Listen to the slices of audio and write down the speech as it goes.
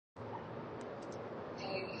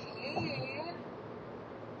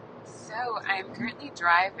I'm currently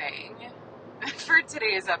driving for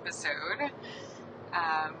today's episode,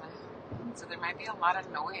 um, so there might be a lot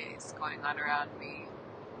of noise going on around me,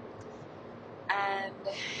 and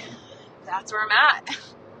that's where I'm at.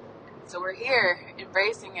 So we're here,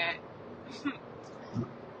 embracing it.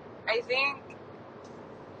 I think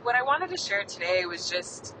what I wanted to share today was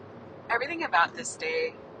just everything about this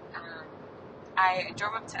day. I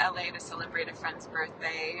drove up to LA to celebrate a friend's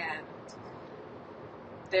birthday, and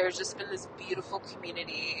there's just been this beautiful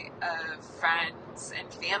community of friends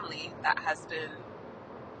and family that has been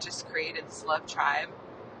just created, this love tribe,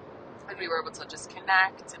 and we were able to just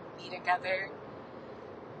connect and be together,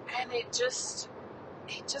 and it just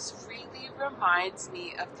really reminds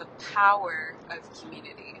me of the power of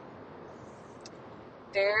community.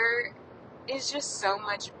 There is just so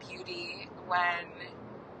much beauty when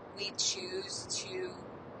we choose to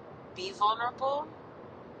be vulnerable,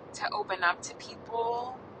 to open up to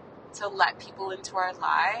people, to let people into our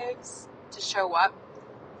lives, to show up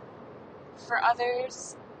for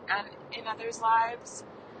others and in others' lives,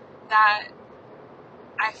 that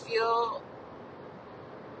I feel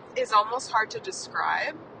is almost hard to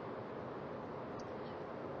describe.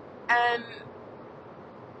 And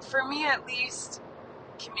for me, at least,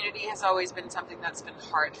 community has always been something that's been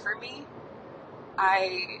hard for me.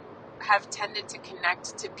 I have tended to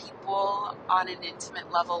connect to people on an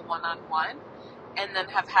intimate level, one-on-one, and then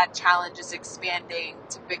have had challenges expanding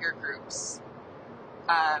to bigger groups.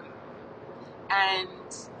 And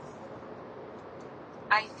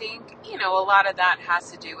I think, a lot of that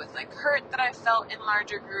has to do with hurt that I felt in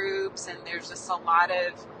larger groups, and there's just a lot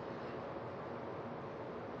of,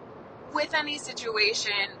 with any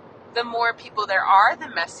situation, the more people there are, the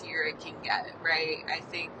messier it can get, right? I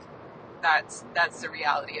think that's the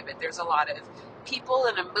reality of it. There's a lot of people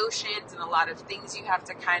and emotions and a lot of things you have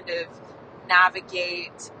to kind of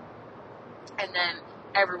navigate, and then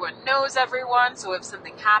everyone knows everyone, so if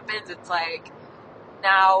something happens, it's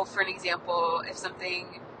now, for an example, if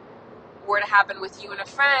something were to happen with you and a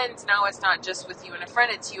friend, now it's not just with you and a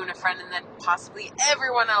friend, it's you and a friend, and then possibly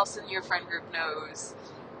everyone else in your friend group knows.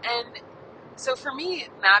 And so for me,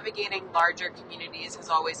 navigating larger communities has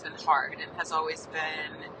always been hard and has always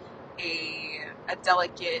been a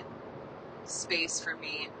delicate space for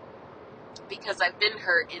me, because I've been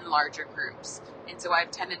hurt in larger groups, and so I've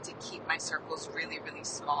tended to keep my circles really, really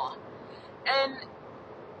small. And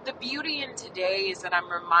the beauty in today is that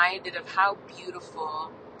I'm reminded of how beautiful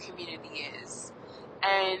community is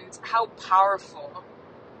and how powerful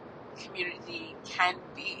community can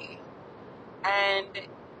be. And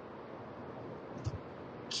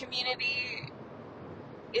community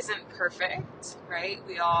isn't perfect, right?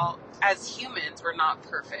 We all, as humans, we're not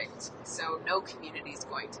perfect. So no community is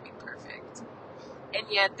going to be perfect. And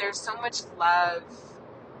yet there's so much love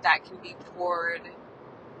that can be poured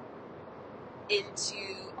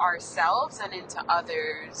into ourselves and into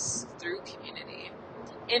others through community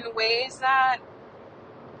in ways that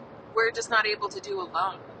we're just not able to do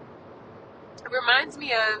alone. It reminds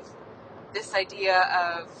me of this idea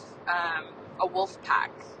of a wolf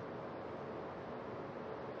pack.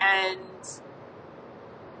 And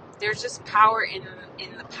there's just power in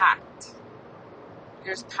the pact.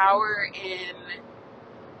 There's power in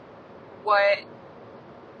what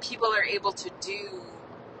people are able to do,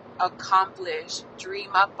 accomplish,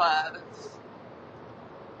 dream up of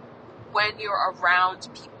when you're around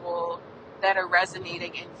people that are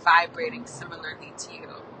resonating and vibrating similarly to you.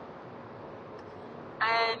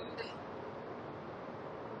 And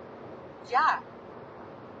yeah,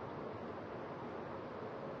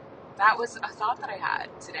 that was a thought that I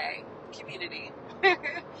had today. Community.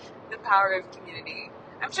 The power of community.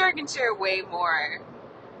 I'm sure I can share way more,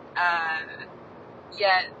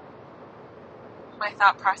 yet my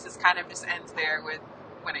thought process kind of just ends there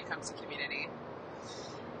when it comes to community.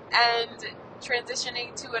 And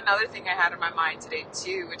transitioning to another thing I had in my mind today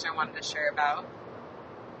too, which I wanted to share about,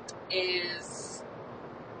 is,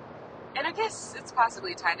 and I guess it's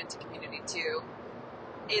possibly tied into community too,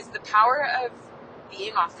 is the power of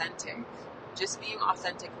being authentic, just being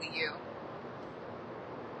authentically you.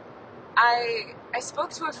 I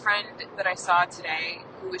spoke to a friend that I saw today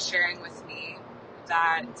who was sharing with me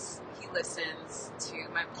that he listens to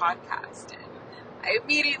my podcast, and I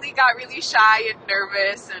immediately got really shy and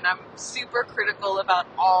nervous, and I'm super critical about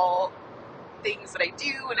all things that I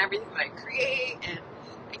do and everything that I create, and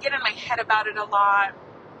I get in my head about it a lot,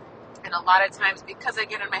 and a lot of times because I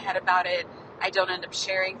get in my head about it, I don't end up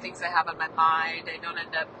sharing things I have on my mind. I don't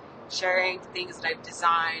end up sharing things that I've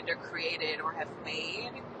designed or created or have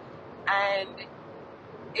made. And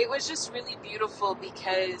it was just really beautiful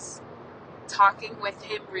because talking with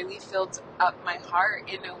him really filled up my heart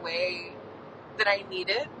in a way that I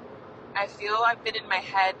needed. I feel I've been in my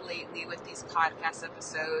head lately with these podcast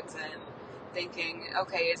episodes and thinking,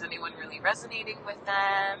 okay, is anyone really resonating with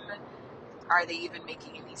them? Are they even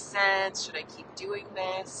making any sense? Should I keep doing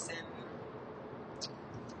this? And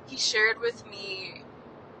he shared with me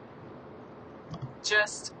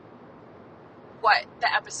just what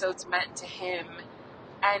the episodes meant to him,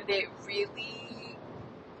 and it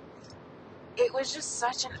was just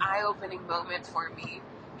such an eye-opening moment for me,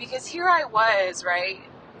 because here I was, right?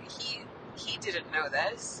 He didn't know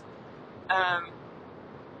this.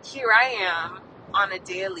 Here I am on a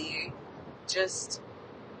daily, just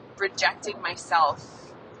rejecting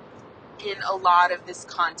myself in a lot of this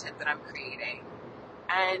content that I'm creating,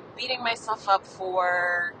 and beating myself up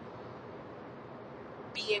for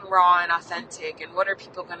being raw and authentic, and what are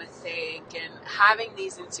people going to think, and having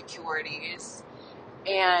these insecurities,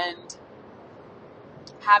 and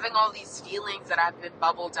having all these feelings that have been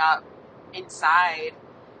bubbled up inside,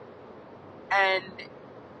 and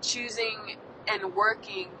choosing and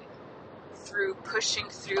working through pushing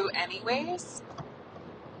through anyways.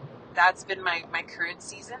 That's been my current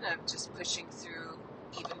season of just pushing through,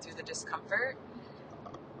 even through the discomfort.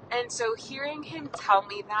 And so hearing him tell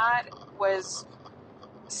me that was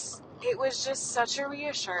just such a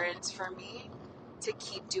reassurance for me to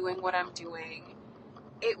keep doing what I'm doing.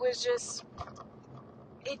 It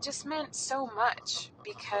just meant so much,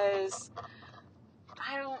 because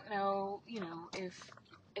I don't know,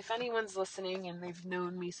 if anyone's listening and they've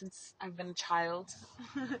known me since I've been a child.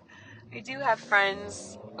 I do have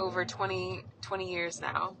friends over 20 years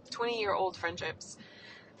now, 20-year-old friendships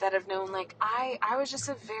that have known, like, I was just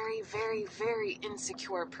a very, very, very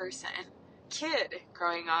insecure kid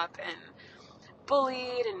growing up, and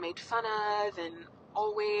bullied and made fun of, and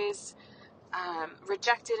always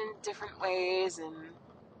rejected in different ways, and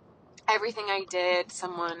everything I did,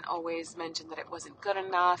 someone always mentioned that it wasn't good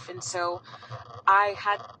enough. And so I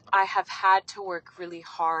have had to work really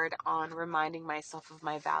hard on reminding myself of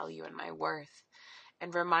my value and my worth,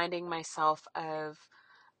 and reminding myself of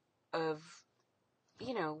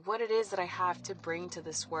what it is that I have to bring to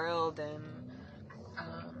this world, and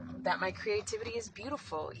that my creativity is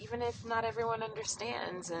beautiful, even if not everyone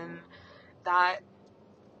understands, and that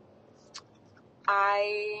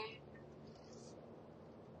I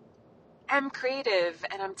am creative,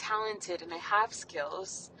 and I'm talented, and I have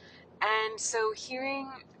skills. And so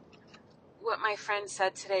hearing what my friend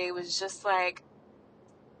said today was just like,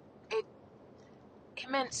 it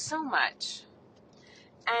meant so much.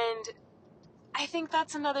 And I think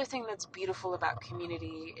that's another thing that's beautiful about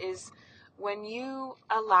community, is when you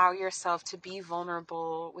allow yourself to be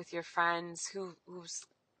vulnerable with your friends, who's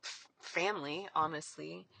family,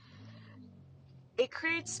 honestly. It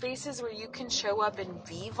creates spaces where you can show up and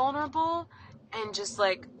be vulnerable, and just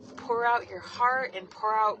like pour out your heart, and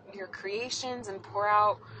pour out your creations, and pour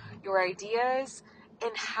out your ideas,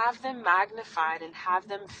 and have them magnified, and have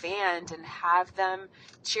them fanned, and have them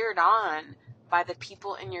cheered on by the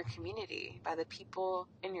people in your community, by the people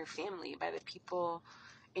in your family, by the people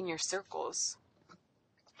in your circles.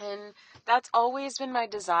 And that's always been my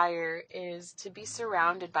desire, is to be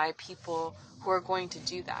surrounded by people who are going to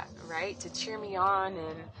do that, right? To cheer me on,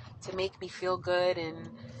 and to make me feel good, and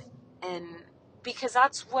because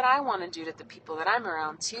that's what I want to do to the people that I'm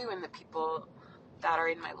around too, and the people that are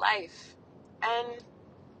in my life. And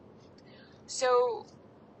so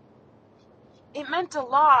it meant a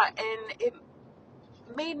lot, and it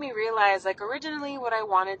made me realize, like, originally what I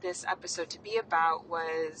wanted this episode to be about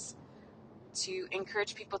was to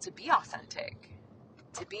encourage people to be authentic,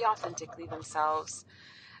 to be authentically themselves,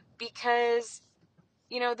 because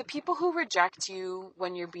the people who reject you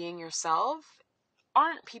when you're being yourself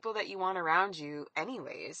aren't people that you want around you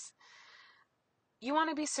anyways. You want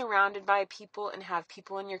to be surrounded by people, and have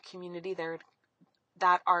people in your community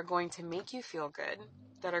that are going to make you feel good,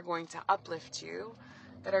 that are going to uplift you,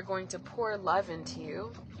 that are going to pour love into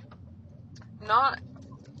you, not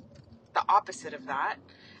the opposite of that,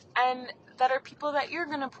 and that are people that you're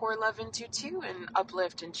going to pour love into too, and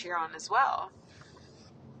uplift and cheer on as well.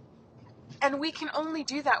 And we can only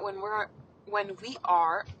do that when we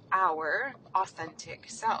are our authentic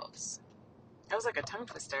selves. That was like a tongue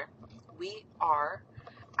twister. We are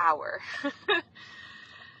our.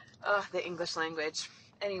 The English language.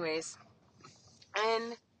 Anyways.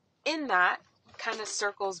 And in that kind of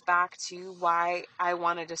circles back to why I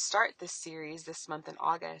wanted to start this series this month in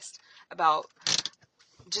August, about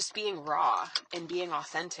just being raw and being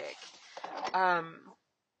authentic.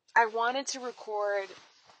 I wanted to record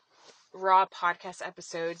raw podcast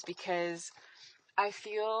episodes because I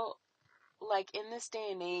feel like in this day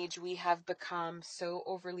and age, we have become so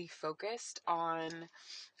overly focused on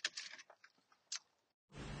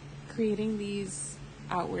creating these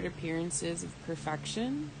outward appearances of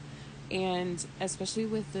perfection. And especially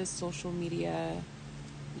with the social media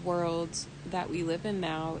world that we live in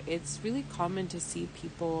now, it's really common to see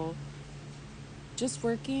people just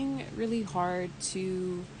working really hard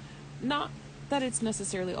to, not that it's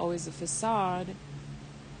necessarily always a facade,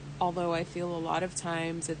 although I feel a lot of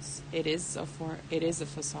times it is a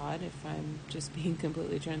facade, if I'm just being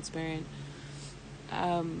completely transparent.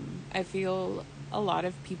 I feel a lot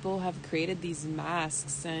of people have created these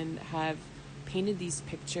masks and have painted these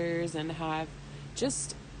pictures and have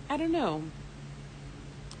just, I don't know,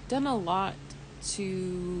 done a lot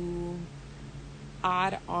to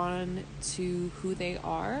add on to who they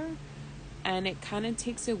are, and it kind of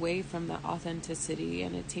takes away from the authenticity,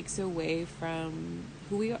 and it takes away from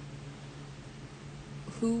who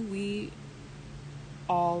we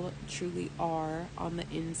all truly are on the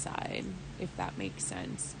inside, if that makes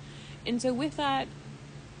sense. And so with that,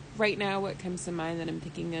 right now what comes to mind that I'm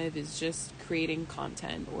thinking of is just creating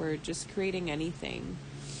content or just creating anything.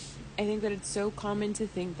 I think that it's so common to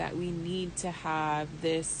think that we need to have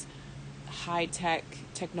this high-tech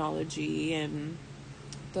technology, and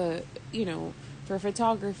for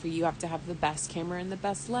photography you have to have the best camera and the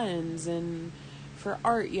best lens, and for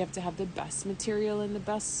art you have to have the best material and the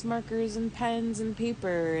best markers and pens and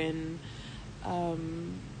paper, and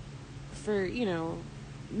for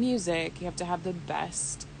music you have to have the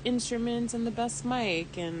best instruments and the best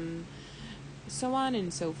mic, and so on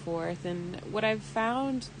and so forth. And what I've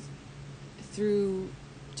found through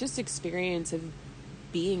just experience of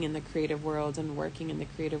being in the creative world and working in the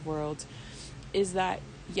creative world is that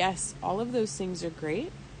yes, all of those things are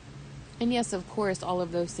great, and yes, of course, all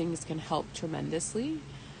of those things can help tremendously,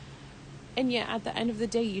 and yet at the end of the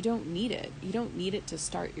day you don't need it. You don't need it to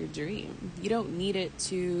start your dream. You don't need it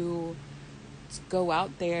to go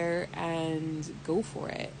out there and go for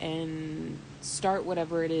it and start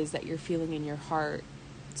whatever it is that you're feeling in your heart,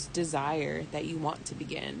 it's desire that you want to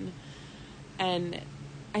begin. And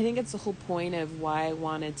I think it's the whole point of why I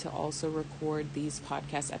wanted to also record these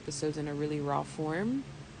podcast episodes in a really raw form.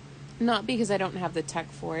 Not because I don't have the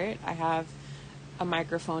tech for it. I have a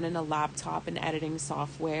microphone and a laptop and editing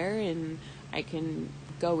software, and I can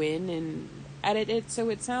go in and edit it so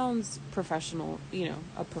it sounds professional,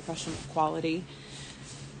 a professional quality.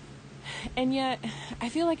 And yet, I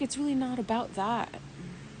feel like it's really not about that.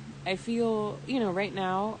 I feel, right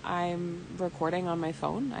now I'm recording on my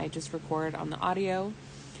phone. I just record on the audio,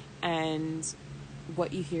 and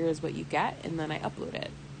what you hear is what you get, and then I upload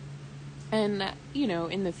it. And,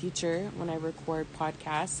 in the future, when I record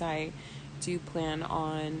podcasts, I do plan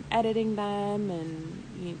on editing them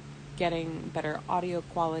and getting better audio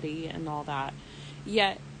quality and all that.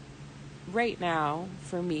 Yet, right now,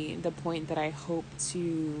 for me, the point that I hope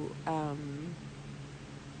to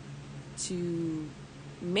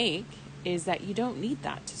make is that you don't need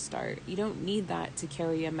that to start. You don't need that to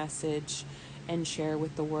carry a message and share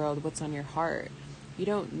with the world what's on your heart. You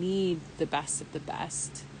don't need the best of the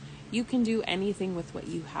best. You can do anything with what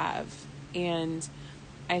you have. And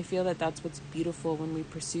I feel that that's what's beautiful when we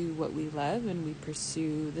pursue what we love and we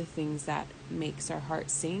pursue the things that makes our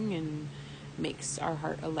heart sing and makes our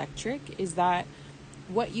heart electric, is that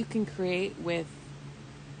what you can create with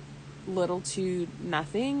little to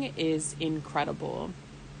nothing is incredible.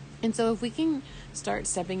 And so if we can start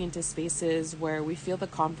stepping into spaces where we feel the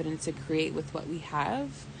confidence to create with what we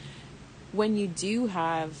have, when you do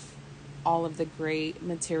have all of the great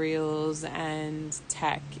materials and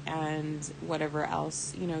tech and whatever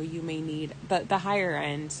else, you may need, but the higher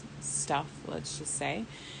end stuff, let's just say,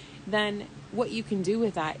 then what you can do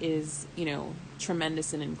with that is,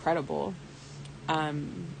 tremendous and incredible.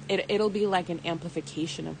 It'll be like an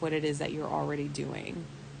amplification of what it is that you're already doing.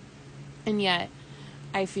 And yet,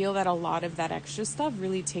 I feel that a lot of that extra stuff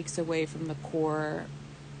really takes away from the core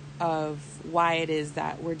of why it is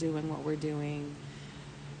that we're doing what we're doing.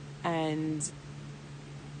 And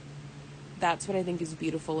that's what I think is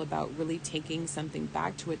beautiful about really taking something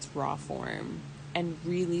back to its raw form and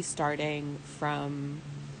really starting from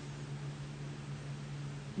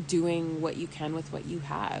doing what you can with what you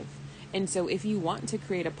have. And so if you want to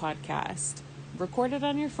create a podcast, record it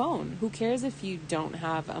on your phone. Who cares if you don't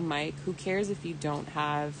have a mic? Who cares if you don't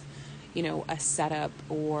have, a setup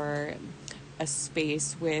or a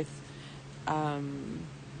space with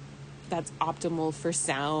that's optimal for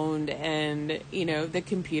sound and, the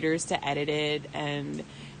computers to edit it. And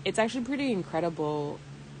it's actually pretty incredible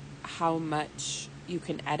how much you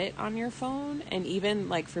can edit on your phone. And even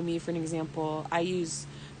like for me, for an example, I use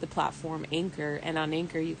the platform Anchor, and on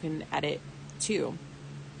Anchor you can edit too.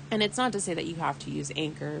 And it's not to say that you have to use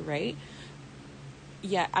Anchor, right?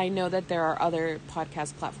 Yeah, I know that there are other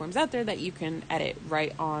podcast platforms out there that you can edit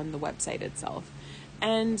right on the website itself.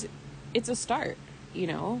 And it's a start, you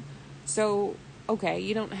know? So, okay,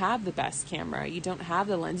 you don't have the best camera. You don't have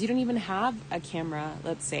the lens. You don't even have a camera,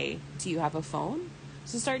 let's say. Do you have a phone?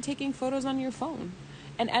 So start taking photos on your phone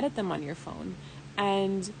and edit them on your phone.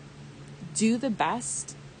 And do the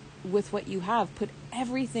best with what you have. Put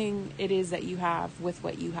everything it is that you have with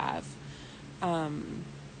what you have.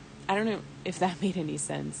 I don't know if that made any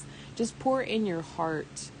sense. Just pour in your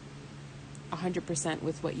heart 100%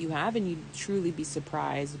 with what you have, and you'd truly be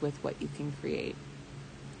surprised with what you can create.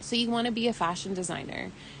 So you want to be a fashion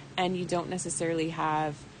designer, and you don't necessarily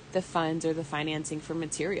have the funds or the financing for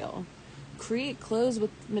material. Create clothes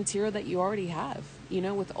with material that you already have, you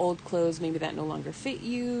know, with old clothes maybe that no longer fit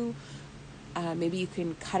you. Maybe you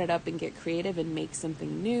can cut it up and get creative and make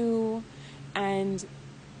something new. And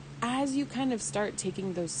as you kind of start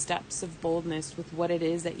taking those steps of boldness with what it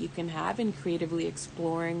is that you can have, and creatively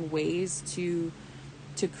exploring ways to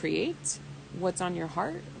create what's on your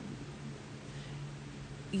heart,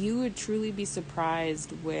 you would truly be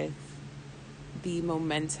surprised with the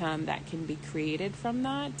momentum that can be created from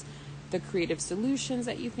that, the creative solutions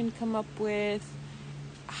that you can come up with,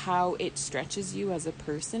 how it stretches you as a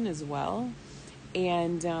person as well.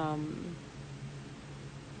 And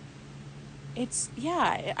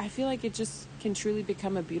I feel like it just can truly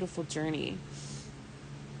become a beautiful journey.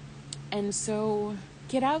 And so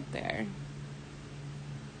get out there.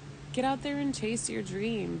 Get out there and chase your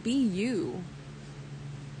dream. Be you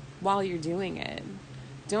while you're doing it.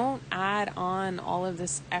 Don't add on all of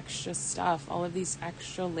this extra stuff, all of these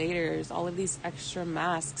extra layers, all of these extra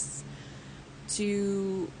masks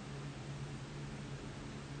to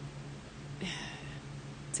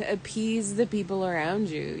appease the people around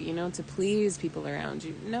you, you know, to please people around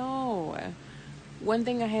you. No. One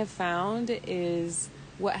thing I have found is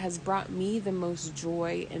what has brought me the most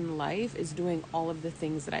joy in life is doing all of the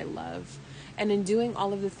things that I love. And in doing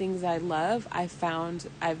all of the things I love, I found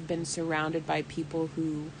I've been surrounded by people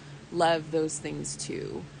who love those things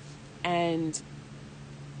too. And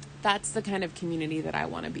that's the kind of community that I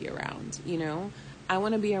want to be around, you know? I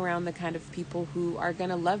want to be around the kind of people who are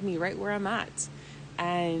going to love me right where I'm at,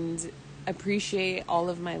 and appreciate all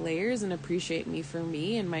of my layers, and appreciate me for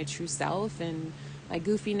me and my true self, and my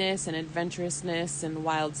goofiness and adventurousness and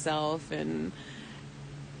wild self, and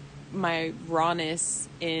my rawness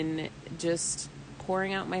in just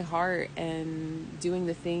pouring out my heart and doing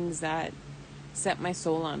the things that set my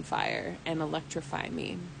soul on fire and electrify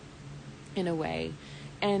me in a way.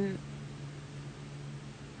 And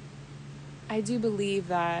I do believe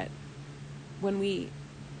that when we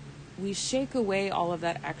shake away all of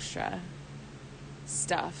that extra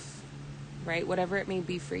stuff, right, whatever it may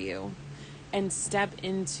be for you, and step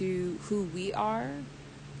into who we are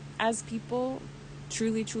as people,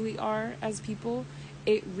 truly are as people,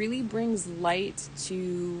 it really brings light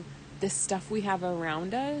to the stuff we have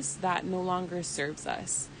around us that no longer serves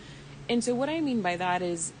us. And so what I mean by that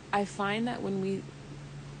is, I find that when we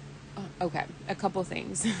a couple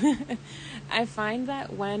things. I find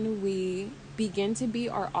that when we begin to be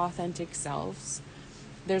our authentic selves,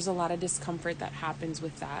 there's a lot of discomfort that happens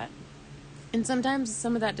with that. And sometimes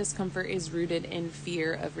some of that discomfort is rooted in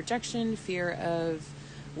fear of rejection, fear of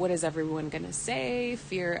what is everyone going to say,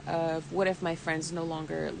 fear of what if my friends no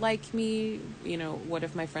longer like me, you know, what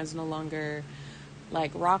if my friends no longer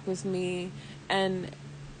like rock with me. And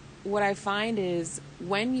what I find is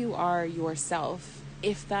when you are yourself,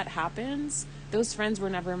 if that happens, those friends were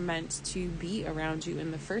never meant to be around you in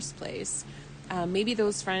the first place. Maybe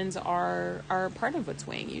those friends are part of what's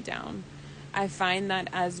weighing you down. I find that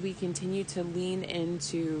as we continue to lean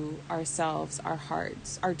into ourselves, our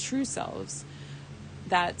hearts, our true selves,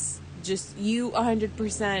 that's just you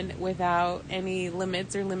 100% without any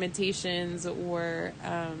limits or limitations or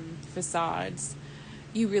facades,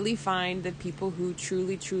 you really find the people who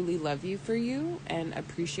truly love you for you and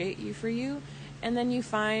appreciate you for you. And then you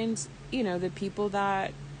find, you know, the people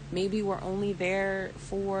that maybe were only there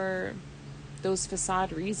for those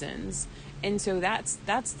facade reasons. And so that's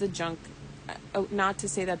the junk. Not to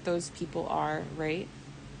say that those people are, right?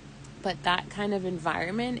 But that kind of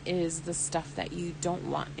environment is the stuff that you don't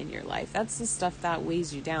want in your life. That's the stuff that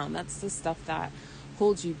weighs you down. That's the stuff that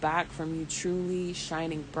holds you back from you truly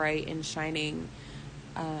shining bright and shining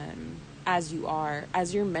as you are,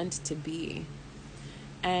 as you're meant to be.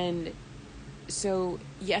 And so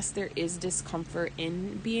yes, there is discomfort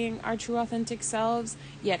in being our true authentic selves,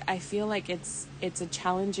 yet I feel like it's a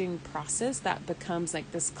challenging process that becomes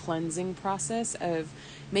like this cleansing process of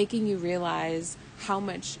making you realize how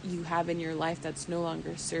much you have in your life that's no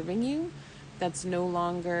longer serving you, that's no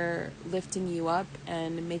longer lifting you up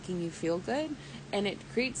and making you feel good. And it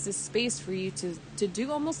creates this space for you to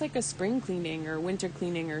do almost like a spring cleaning or winter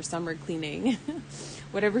cleaning or summer cleaning,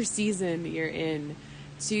 whatever season you're in,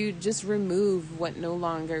 to just remove what no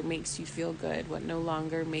longer makes you feel good, what no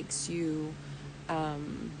longer makes you,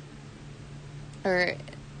 or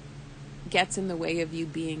gets in the way of you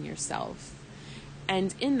being yourself.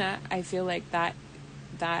 And in that, I feel like that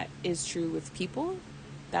is true with people.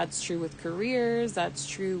 That's true with careers. That's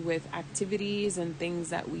true with activities and things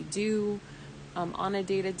that we do on a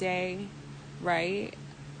day-to-day, right?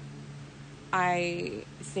 I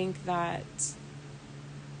think that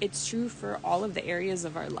it's true for all of the areas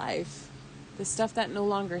of our life. The stuff that no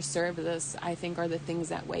longer serves us, I think, are the things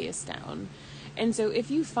that weigh us down. And so if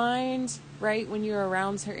you find, right, when you're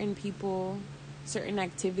around certain people, certain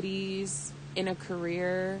activities in a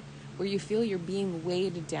career where you feel you're being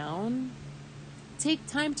weighed down, take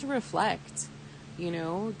time to reflect,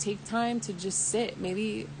 take time to just sit,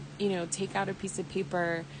 maybe, take out a piece of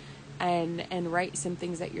paper and write some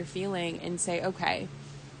things that you're feeling and say, okay,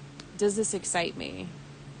 does this excite me?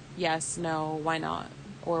 Yes, no, why not?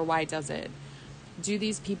 Or why does it? Do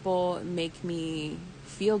these people make me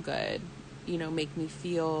feel good? Make me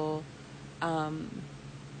feel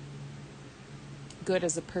good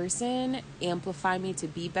as a person, amplify me to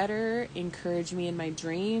be better, encourage me in my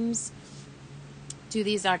dreams? Do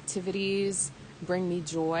these activities bring me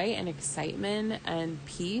joy and excitement and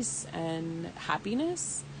peace and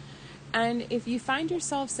happiness? And if you find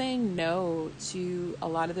yourself saying no to a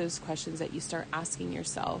lot of those questions that you start asking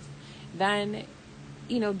yourself, then,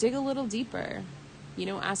 dig a little deeper.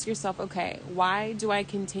 Ask yourself, okay, why do I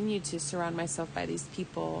continue to surround myself by these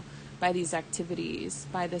people, by these activities,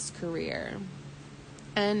 by this career?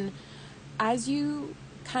 And as you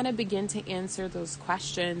kind of begin to answer those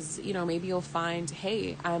questions, maybe you'll find,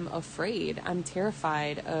 hey, I'm afraid, I'm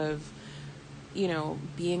terrified of,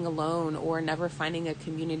 being alone or never finding a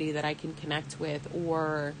community that I can connect with,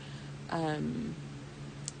 or, I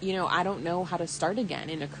don't know how to start again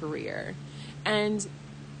in a career. And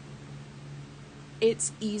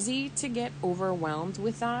it's easy to get overwhelmed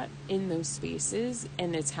with that in those spaces.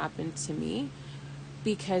 And it's happened to me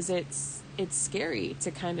because it's scary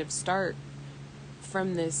to kind of start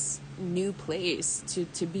from this new place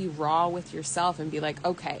to be raw with yourself and be like,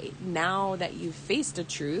 okay, now that you've faced a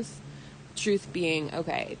truth being,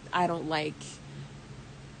 okay, I don't like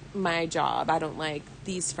my job, I don't like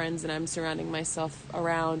these friends that I'm surrounding myself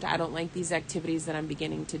around, I don't like these activities that I'm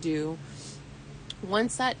beginning to do.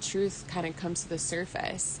 Once that truth kind of comes to the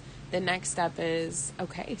surface, the next step is,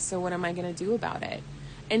 okay, so what am I going to do about it?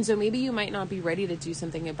 And so maybe you might not be ready to do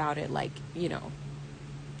something about it, like,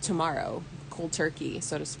 tomorrow, cold turkey,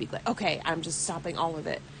 so to speak, like, okay, I'm just stopping all of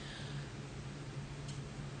it.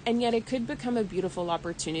 And yet it could become a beautiful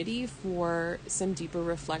opportunity for some deeper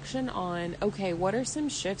reflection on, okay, what are some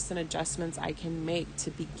shifts and adjustments I can make to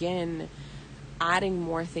begin adding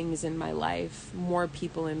more things in my life, more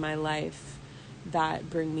people in my life that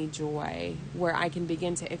bring me joy, where I can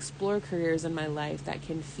begin to explore careers in my life that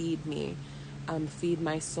can feed me, feed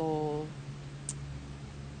my soul,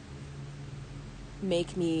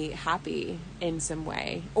 make me happy in some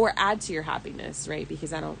way, or add to your happiness, right?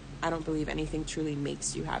 Because I don't believe anything truly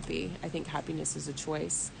makes you happy. I think happiness is a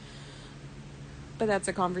choice. But that's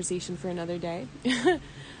a conversation for another day.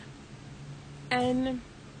 And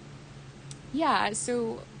yeah,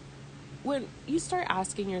 so when you start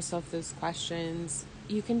asking yourself those questions,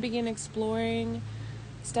 you can begin exploring,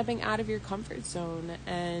 stepping out of your comfort zone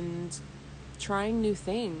and trying new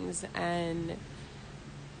things and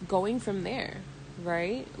going from there,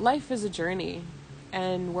 right? Life is a journey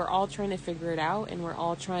and we're all trying to figure it out, and we're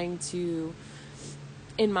all trying to,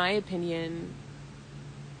 in my opinion,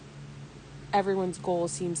 everyone's goal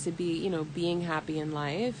seems to be, being happy in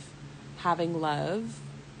life, having love,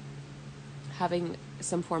 having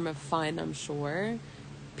some form of fun, I'm sure,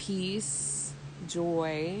 peace,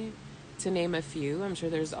 joy, to name a few. I'm sure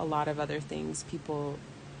there's a lot of other things people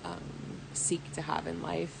seek to have in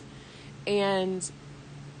life. And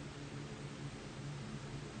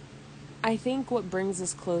I think what brings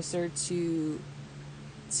us closer to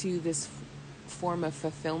this form of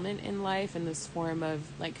fulfillment in life and this form of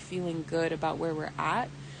like feeling good about where we're at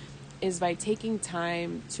is by taking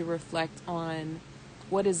time to reflect on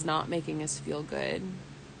what is not making us feel good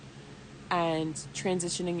and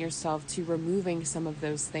transitioning yourself to removing some of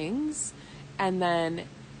those things and then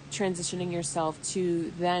transitioning yourself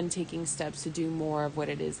to then taking steps to do more of what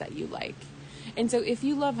it is that you like. And so if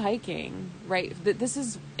you love hiking, right, this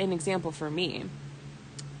is an example for me.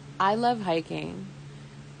 I love hiking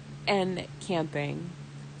and camping,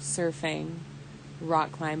 surfing,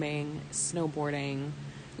 rock climbing, snowboarding,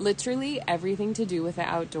 literally everything to do with the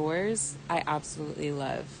outdoors, I absolutely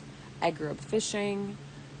love. I grew up fishing.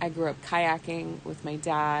 I grew up kayaking with my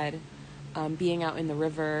dad, being out in the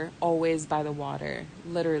river, always by the water,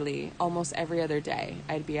 literally almost every other day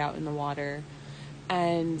I'd be out in the water.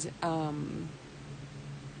 And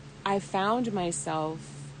I found myself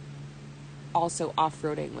also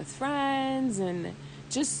off-roading with friends, and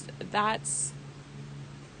just that's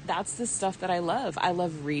the stuff that I love. I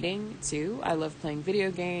love reading too. I love playing video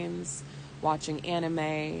games, watching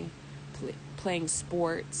anime, playing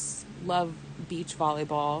sports, love beach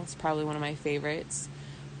volleyball. It's probably one of my favorites.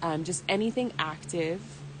 Just anything active,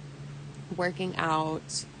 working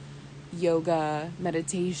out, yoga,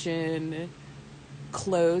 meditation,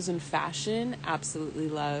 clothes and fashion, absolutely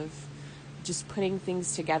love. Just putting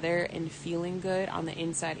things together and feeling good on the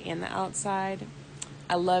inside and the outside.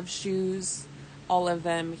 I love shoes, all of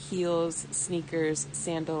them, heels, sneakers,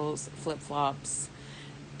 sandals, flip-flops,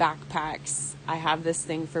 backpacks. I have this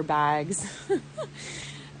thing for bags.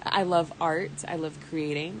 I love art. I love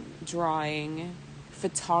creating, drawing,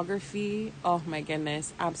 photography. Oh my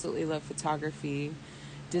goodness, absolutely love photography.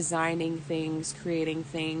 Designing things, creating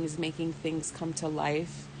things, making things come to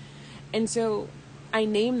life. And so I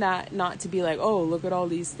name that not to be like, oh, look at all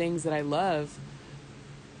these things that I love.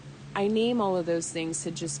 I name all of those things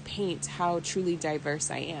to just paint how truly diverse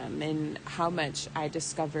I am and how much I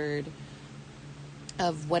discovered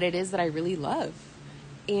of what it is that I really love.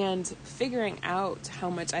 And figuring out how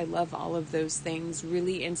much I love all of those things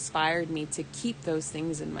really inspired me to keep those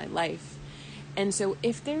things in my life. And so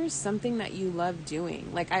if there's something that you love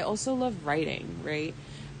doing, like I also love writing, right?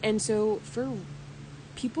 And so for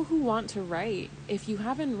people who want to write, if you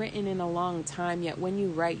haven't written in a long time, yet when you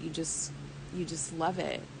write, you just love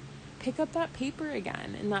it. Pick up that paper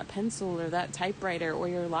again and that pencil or that typewriter or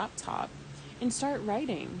your laptop and start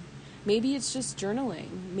writing. Maybe it's just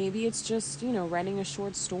journaling. Maybe it's just, writing a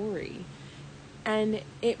short story. And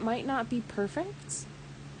it might not be perfect.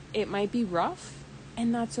 It might be rough,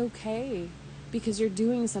 and that's okay because you're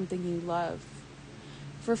doing something you love.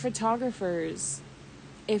 For photographers,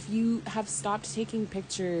 if you have stopped taking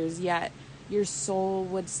pictures yet your soul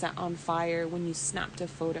would set on fire when you snapped a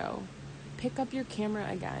photo, pick up your camera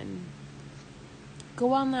again.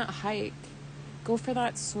 Go on that hike. Go for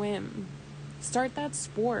that swim. Start that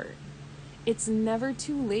sport. It's never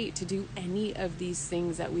too late to do any of these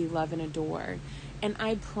things that we love and adore. And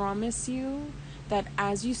I promise you that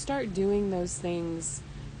as you start doing those things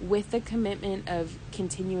with the commitment of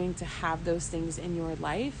continuing to have those things in your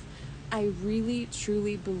life, I really,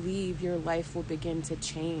 truly believe your life will begin to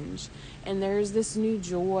change. And there's this new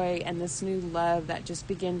joy and this new love that just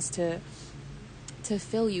begins to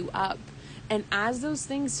fill you up. And as those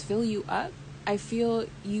things fill you up, I feel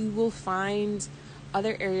you will find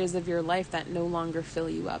other areas of your life that no longer fill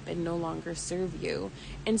you up and no longer serve you.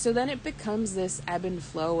 And so then it becomes this ebb and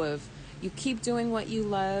flow of you keep doing what you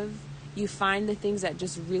love, you find the things that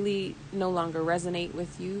just really no longer resonate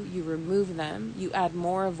with you, you remove them, you add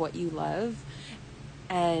more of what you love,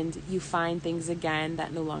 and you find things again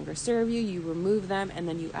that no longer serve you, you remove them, and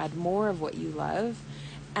then you add more of what you love.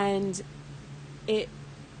 And it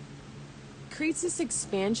creates this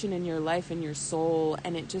expansion in your life and your soul,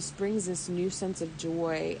 and it just brings this new sense of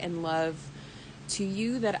joy and love to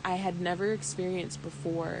you that I had never experienced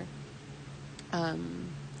before.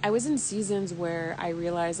 I was in seasons where I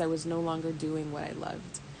realized I was no longer doing what I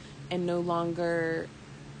loved and no longer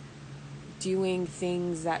doing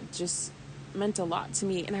things that just meant a lot to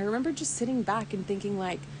me. And I remember just sitting back and thinking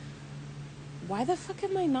like, why the fuck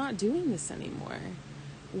am I not doing this anymore?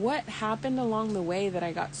 What happened along the way that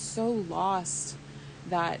I got so lost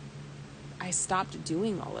that I stopped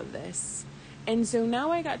doing all of this? And so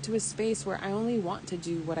now I got to a space where I only want to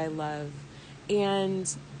do what I love.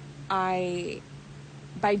 And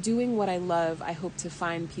by doing what I love, I hope to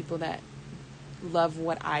find people that love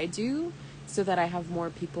what I do so that I have more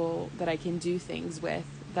people that I can do things with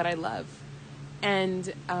that I love.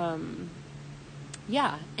 And, and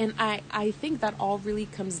I think that all really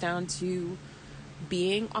comes down to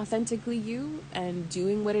being authentically you and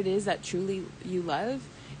doing what it is that truly you love.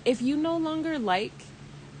 If you no longer like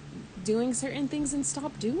doing certain things, and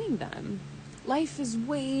stop doing them. Life is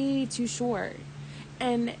way too short.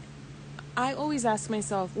 And I always ask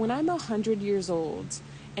myself, when I'm 100 years old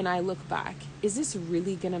and I look back, is this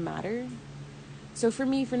really gonna matter? So for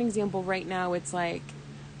me, for an example, right now, it's like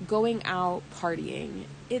going out partying.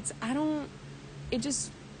 It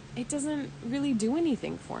doesn't really do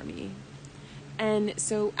anything for me. And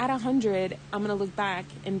so at 100, I'm going to look back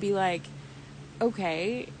and be like,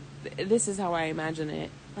 okay, this is how I imagine it.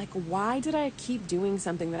 Like, why did I keep doing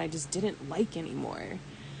something that I just didn't like anymore?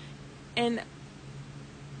 And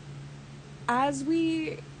as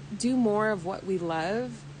we do more of what we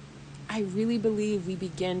love, I really believe we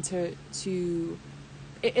begin to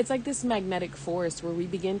it's like this magnetic force where we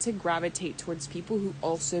begin to gravitate towards people who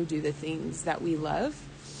also do the things that we love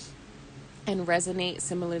and resonate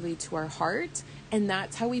similarly to our heart. And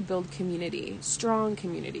that's how we build community, strong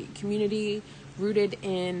community rooted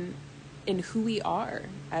in who we are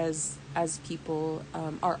as people,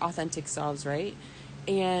 our authentic selves, right?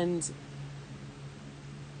 And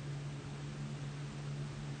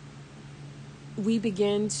we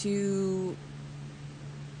begin to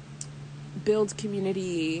build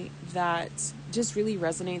community that just really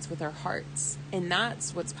resonates with our hearts. And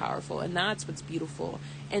that's what's powerful, and that's what's beautiful.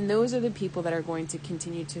 And those are the people that are going to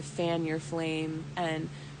continue to fan your flame and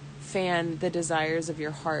fan the desires of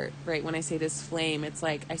your heart, right? When I say this flame, it's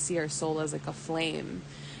like I see our soul as like a flame.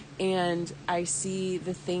 And I see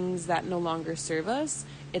the things that no longer serve us,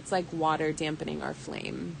 it's like water dampening our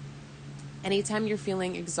flame. Anytime you're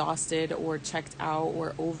feeling exhausted or checked out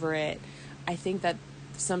or over it, I think that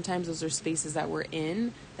sometimes those are spaces that we're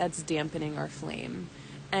in that's dampening our flame.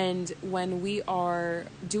 And when we are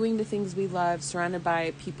doing the things we love, surrounded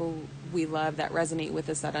by people we love that resonate with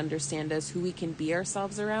us, that understand us, who we can be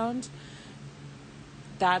ourselves around,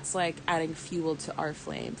 that's like adding fuel to our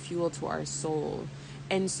flame, fuel to our soul.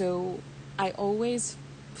 And so I always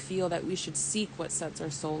feel that we should seek what sets our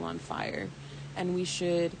soul on fire, and we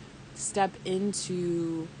should step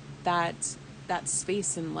into that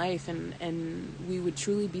space in life, and we would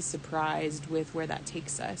truly be surprised with where that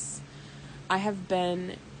takes us. I have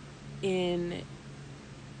been in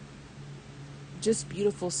just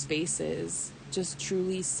beautiful spaces, just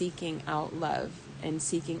truly seeking out love and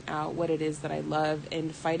seeking out what it is that I love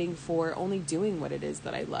and fighting for only doing what it is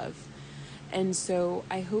that I love. And so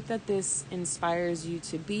I hope that this inspires you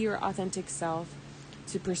to be your authentic self,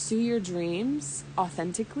 to pursue your dreams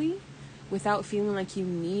authentically without feeling like you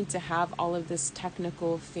need to have all of this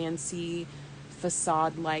technical, fancy,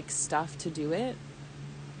 facade-like stuff to do it.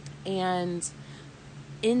 And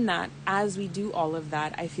in that, as we do all of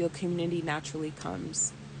that, I feel community naturally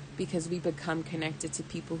comes, because we become connected to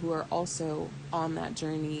people who are also on that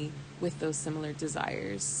journey with those similar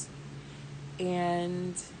desires.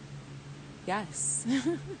 And yes,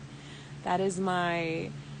 that is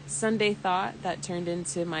my Sunday thought that turned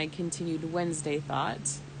into my continued Wednesday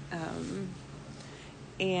thought.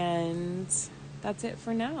 And that's it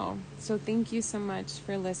for now. So thank you so much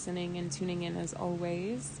for listening and tuning in as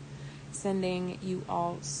always. Sending you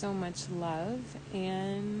all so much love,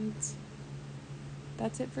 and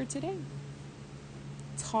that's it for today.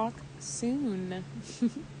 Talk soon.